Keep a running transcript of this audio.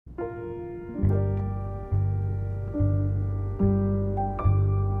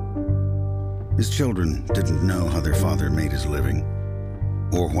His children didn't know how their father made his living,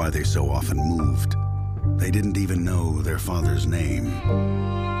 or why they so often moved. They didn't even know their father's name.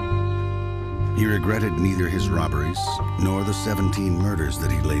 He regretted neither his robberies nor the 17 murders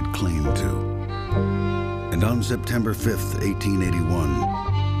that he laid claim to. And on September 5th,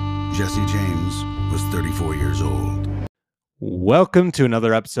 1881, Jesse James was 34 years old. Welcome to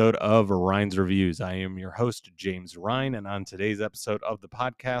another episode of Rhein's Reviews. I am your host, James Rhein, and on today's episode of the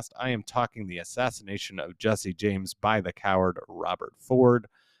podcast, I am talking the Assassination of Jesse James by the coward Robert Ford.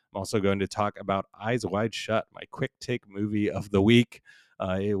 I'm also going to talk about Eyes Wide Shut, my quick take movie of the week.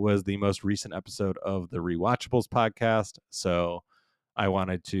 It was the most recent episode of the Rewatchables podcast, so I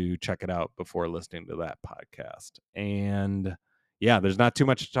wanted to check it out before listening to that podcast. And yeah, there's not too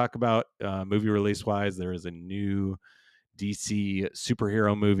much to talk about movie release-wise. There is a new DC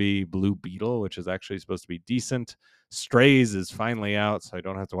superhero movie, Blue Beetle, which is actually supposed to be decent. Strays is finally out, so I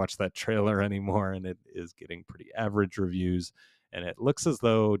don't have to watch that trailer anymore, and it is getting pretty average reviews. And it looks as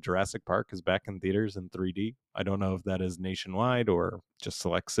though Jurassic Park is back in theaters in 3D. I don't know if that is nationwide or just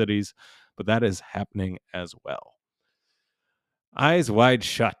select cities, but that is happening as well. Eyes Wide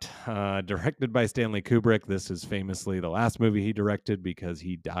Shut, directed by Stanley Kubrick. This is famously the last movie he directed because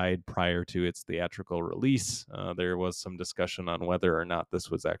he died prior to its theatrical release. There was some discussion on whether or not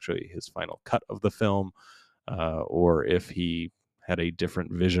this was actually his final cut of the film, or if he had a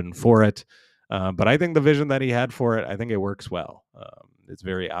different vision for it. But I think the vision that he had for it, I think it works well. It's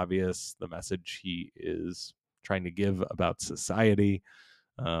very obvious the message he is trying to give about society,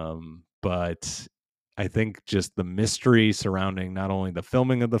 but I think just the mystery surrounding not only the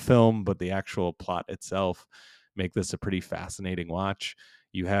filming of the film, but the actual plot itself make this a pretty fascinating watch.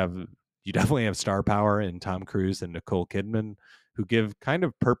 You definitely have star power in Tom Cruise and Nicole Kidman, who give kind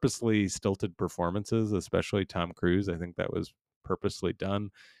of purposely stilted performances, especially Tom Cruise. I think that was purposely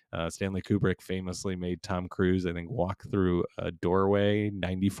done. Stanley Kubrick famously made Tom Cruise, I think, walk through a doorway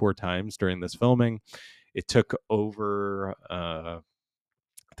 94 times during this filming. It took over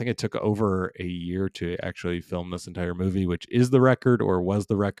a year to actually film this entire movie, which is the record, or was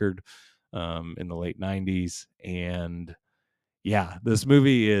the record, in the late 90s. And yeah, this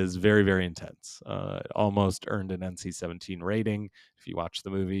movie is very, very intense. It almost earned an NC-17 rating. If you watch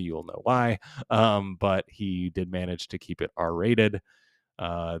the movie, you'll know why. But he did manage to keep it R-rated.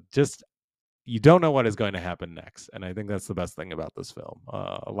 You don't know what is going to happen next. And I think that's the best thing about this film.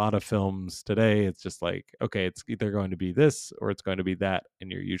 A lot of films today, it's just like, okay, it's either going to be this or it's going to be that.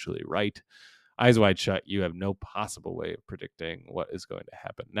 And you're usually right. Eyes Wide Shut, you have no possible way of predicting what is going to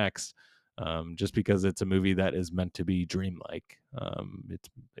happen next. Just because it's a movie that is meant to be dreamlike. It's,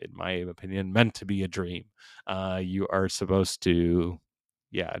 in my opinion, meant to be a dream. You are supposed to,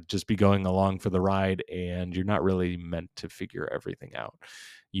 just be going along for the ride, and you're not really meant to figure everything out.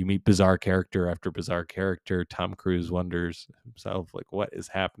 You meet bizarre character after bizarre character. Tom Cruise wonders himself, like, what is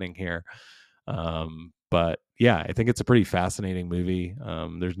happening here? But yeah, I think it's a pretty fascinating movie.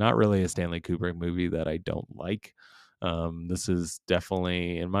 There's not really a Stanley Kubrick movie that I don't like. This is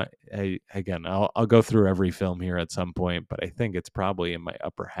definitely I'll go through every film here at some point, but I think it's probably in my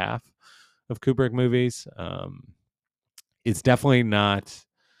upper half of Kubrick movies. It's definitely not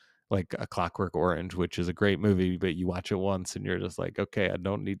like A Clockwork Orange, which is a great movie, but you watch it once and you're just like, okay, I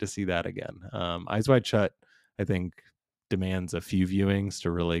don't need to see that again. Eyes Wide Shut, I think, demands a few viewings to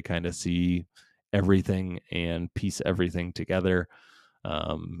really kind of see everything and piece everything together.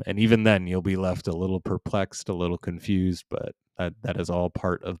 And even then, you'll be left a little perplexed, a little confused, but that is all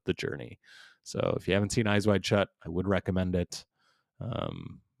part of the journey. So if you haven't seen Eyes Wide Shut, I would recommend it.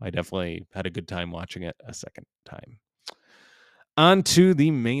 I definitely had a good time watching it a second time. On to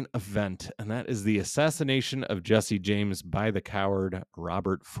the main event, and that is the Assassination of Jesse James by the coward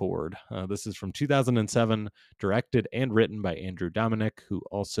Robert Ford. This is from 2007, directed and written by Andrew Dominic, who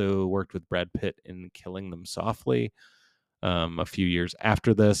also worked with Brad Pitt in Killing Them Softly a few years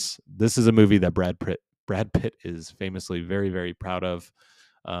after this. This is a movie that Brad Pitt is famously very, very proud of.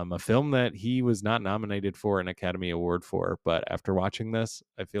 A film that he was not nominated for an Academy Award for, but after watching this,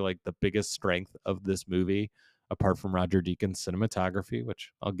 I feel like the biggest strength of this movie, apart from Roger Deakins' cinematography,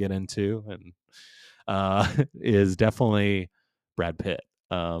 which I'll get into, and is definitely Brad Pitt.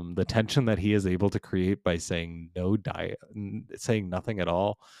 The tension that he is able to create by saying nothing at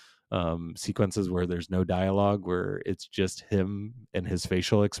all. Sequences where there's no dialogue, where it's just him and his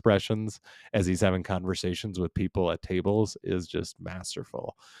facial expressions as he's having conversations with people at tables, is just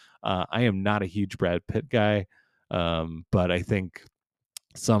masterful. I am not a huge Brad Pitt guy, but I think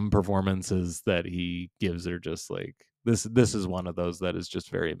some performances that he gives are just like this is one of those that is just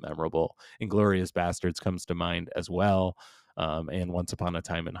very memorable. Inglorious Bastards comes to mind as well, and Once Upon a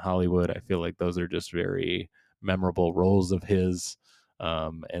Time in Hollywood. I feel like those are just very memorable roles of his,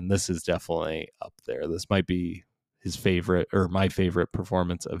 and this is definitely up there. This might be his favorite or my favorite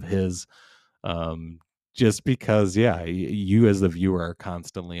performance of his, um, just because, yeah, you as the viewer are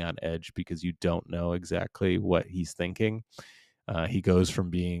constantly on edge because you don't know exactly what he's thinking. He goes from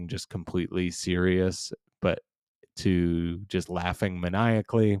being just completely serious, but to just laughing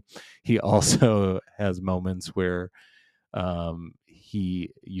maniacally. He also has moments where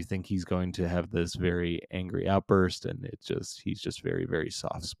you think he's going to have this very angry outburst, and he's just very, very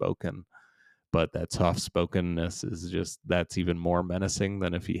soft spoken. But that soft spokenness is just that's even more menacing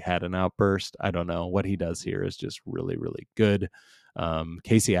than if he had an outburst. I don't know. What he does here is just really, really good.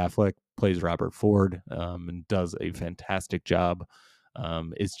 Casey Affleck plays Robert Ford, and does a fantastic job.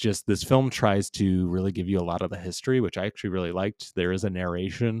 It's just this film tries to really give you a lot of the history, which I actually really liked. There is a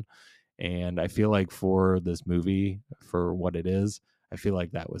narration, and I feel like for this movie, for what it is, I feel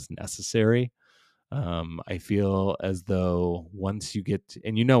like that was necessary. I feel as though once you get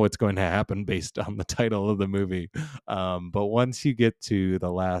and you know what's going to happen based on the title of the movie, but once you get to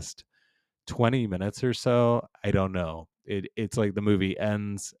the last 20 minutes or so, I don't know. It's like the movie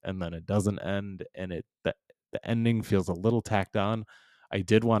ends and then it doesn't end, and the ending feels a little tacked on. I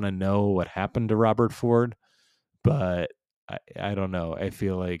did want to know what happened to Robert Ford, but I don't know. I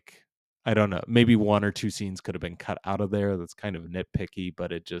feel like I don't know. Maybe one or two scenes could have been cut out of there. That's kind of nitpicky,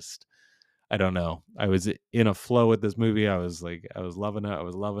 but it just I don't know. I was in a flow with this movie. I was like, I was loving it. I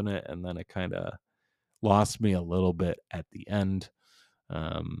was loving it, and then it kind of lost me a little bit at the end.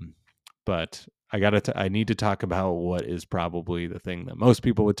 Um, but I need to talk about what is probably the thing that most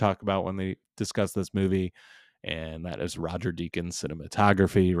people would talk about when they discuss this movie, and that is Roger Deakins'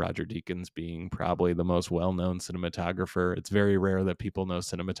 cinematography. Roger Deakins being probably the most well-known cinematographer. It's very rare that people know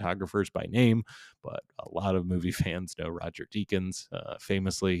cinematographers by name, but a lot of movie fans know Roger Deakins.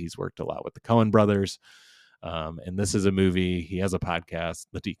 Famously, he's worked a lot with the Coen brothers. And this is a movie. He has a podcast,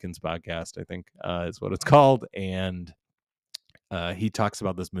 the Deakins Podcast, I think is what it's called. And he talks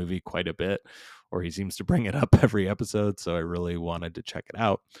about this movie quite a bit, or he seems to bring it up every episode. So I really wanted to check it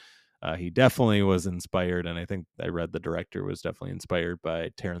out. He definitely was inspired, and I think I read the director was definitely inspired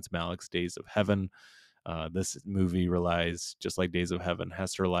by Terrence Malick's Days of Heaven. This movie relies, just like Days of Heaven,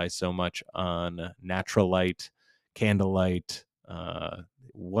 has to rely so much on natural light, candlelight.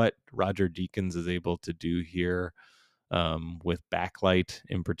 What Roger Deakins is able to do here, with backlight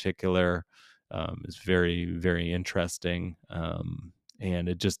in particular, is very, very interesting. And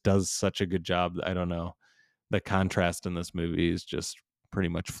it just does such a good job. I don't know. The contrast in this movie is just pretty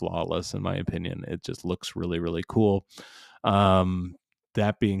much flawless, in my opinion. It just looks really, really cool. Um,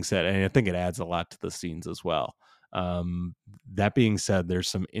 that being said, and I think it adds a lot to the scenes as well. That being said, there's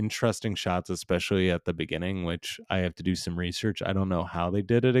some interesting shots, especially at the beginning, which I have to do some research. I don't know how they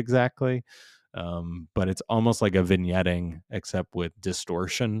did it exactly, but it's almost like a vignetting, except with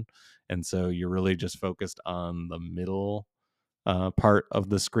distortion. And so you're really just focused on the middle part of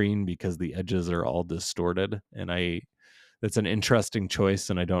the screen because the edges are all distorted. And that's an interesting choice,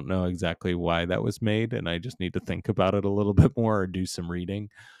 and I don't know exactly why that was made, and I just need to think about it a little bit more or do some reading.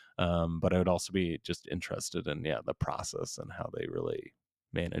 But I would also be just interested in the process and how they really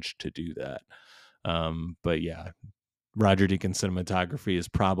managed to do that. But yeah, Roger Deakins cinematography is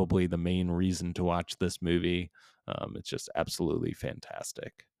probably the main reason to watch this movie. It's just absolutely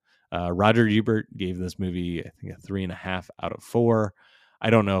fantastic. Roger Ebert gave this movie, I think, a 3.5 out of 4.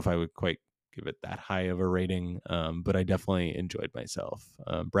 I don't know if I would quite give it that high of a rating, but I definitely enjoyed myself.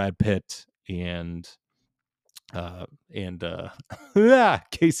 Brad Pitt and Casey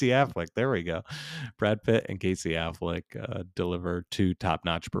Affleck. There we go. Brad Pitt and Casey Affleck deliver two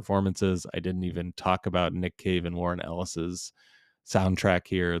top-notch performances. I didn't even talk about Nick Cave and Warren Ellis's soundtrack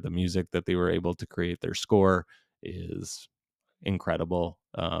here. The music that they were able to create, their score is incredible.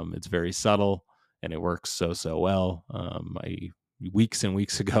 It's very subtle and it works so well. Weeks and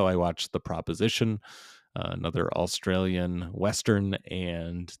weeks ago, I watched The Proposition, another Australian Western,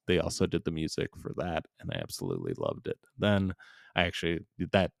 and they also did the music for that, and I absolutely loved it. Then I actually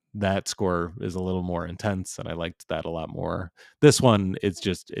that score is a little more intense, and I liked that a lot more. This one, it's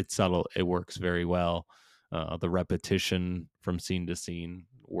subtle. It works very well. The repetition from scene to scene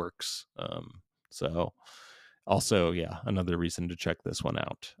works. So also, yeah, another reason to check this one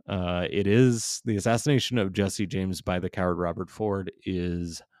out. It is The Assassination of Jesse James by the Coward Robert Ford.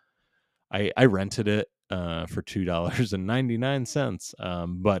 I rented it for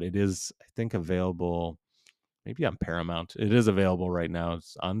 $2.99, but it is, I think, available maybe on Paramount. It is available right now.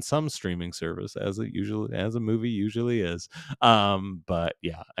 It's on some streaming service, as a movie usually is. But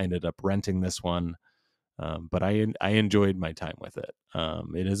yeah, I ended up renting this one. But I enjoyed my time with it.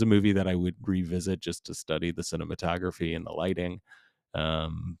 It is a movie that I would revisit just to study the cinematography and the lighting.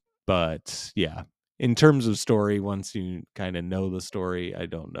 But yeah, in terms of story, once you kind of know the story, I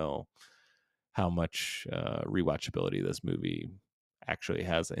don't know how much rewatchability this movie actually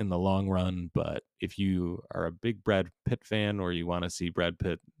has in the long run. But if you are a big Brad Pitt fan, or you want to see Brad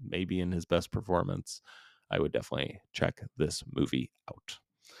Pitt maybe in his best performance, I would definitely check this movie out.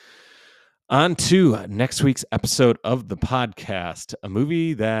 On to next week's episode of the podcast, a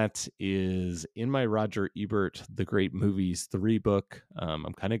movie that is in my Roger Ebert The Great Movies 3 book.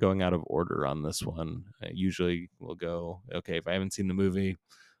 I'm kind of going out of order on this one. I usually will go, okay, if I haven't seen the movie,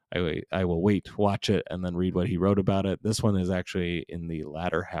 I will wait, watch it, and then read what he wrote about it. This one is actually in the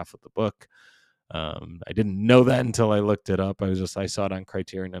latter half of the book. I didn't know that until I looked it up. I saw it on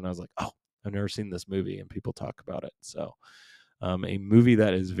Criterion, and I was like, oh, I've never seen this movie, and people talk about it. So a movie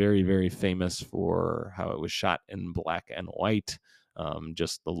that is very, very famous for how it was shot in black and white,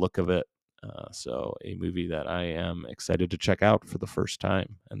 just the look of it. So a movie that I am excited to check out for the first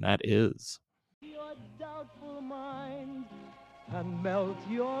time, and that is Your doubtful mind and melt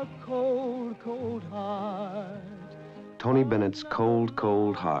your cold, cold heart. Tony Bennett's Cold,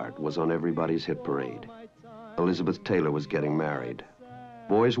 Cold Heart was on everybody's hit parade. Elizabeth Taylor was getting married.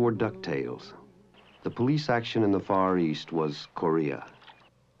 Boys wore ducktails. The police action in the Far East was Korea.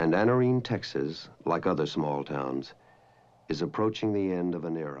 And Anarene, Texas, like other small towns, is approaching the end of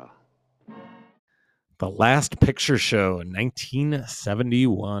an era. The Last Picture Show in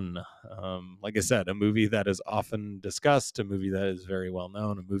 1971. Like I said, a movie that is often discussed, a movie that is very well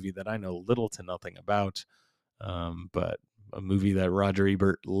known, a movie that I know little to nothing about, but a movie that Roger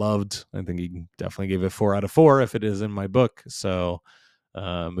Ebert loved. I think he definitely gave it 4 out of 4 if it is in my book. So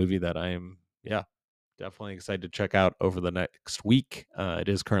a movie that I am, definitely excited to check out over the next week. It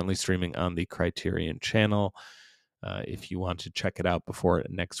is currently streaming on the Criterion channel. If you want to check it out before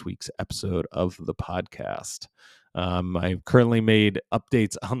next week's episode of the podcast. I've currently made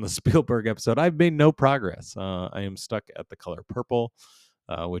updates on the Spielberg episode. I've made no progress. I am stuck at The Color Purple,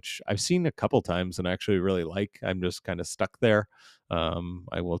 which I've seen a couple times and actually really like. I'm just kind of stuck there.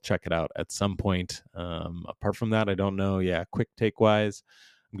 I will check it out at some point. Apart from that, I don't know. Yeah, quick take wise,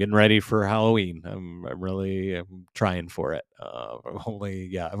 I'm getting ready for Halloween. I'm trying for it. I've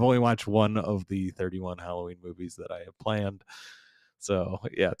only watched one of the 31 Halloween movies that I have planned. So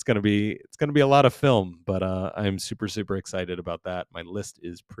yeah, it's gonna be a lot of film, but I'm super, super excited about that. My list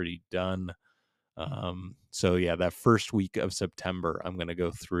is pretty done. So yeah, that first week of September, I'm gonna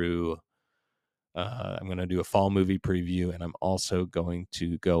go through. I'm going to do a fall movie preview, and I'm also going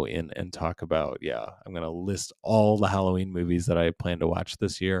to go in and talk about, I'm going to list all the Halloween movies that I plan to watch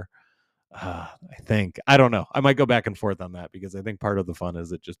this year. I don't know. I might go back and forth on that because I think part of the fun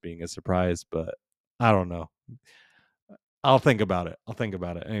is it just being a surprise, but I don't know. I'll think about it.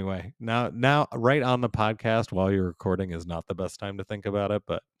 Anyway, now, right on the podcast while you're recording is not the best time to think about it,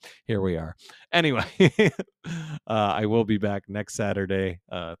 but here we are. Anyway, I will be back next Saturday.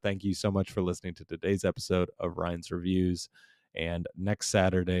 Thank you so much for listening to today's episode of Rhein's Reviews. And next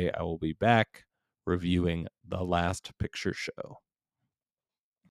Saturday, I will be back reviewing The Last Picture Show.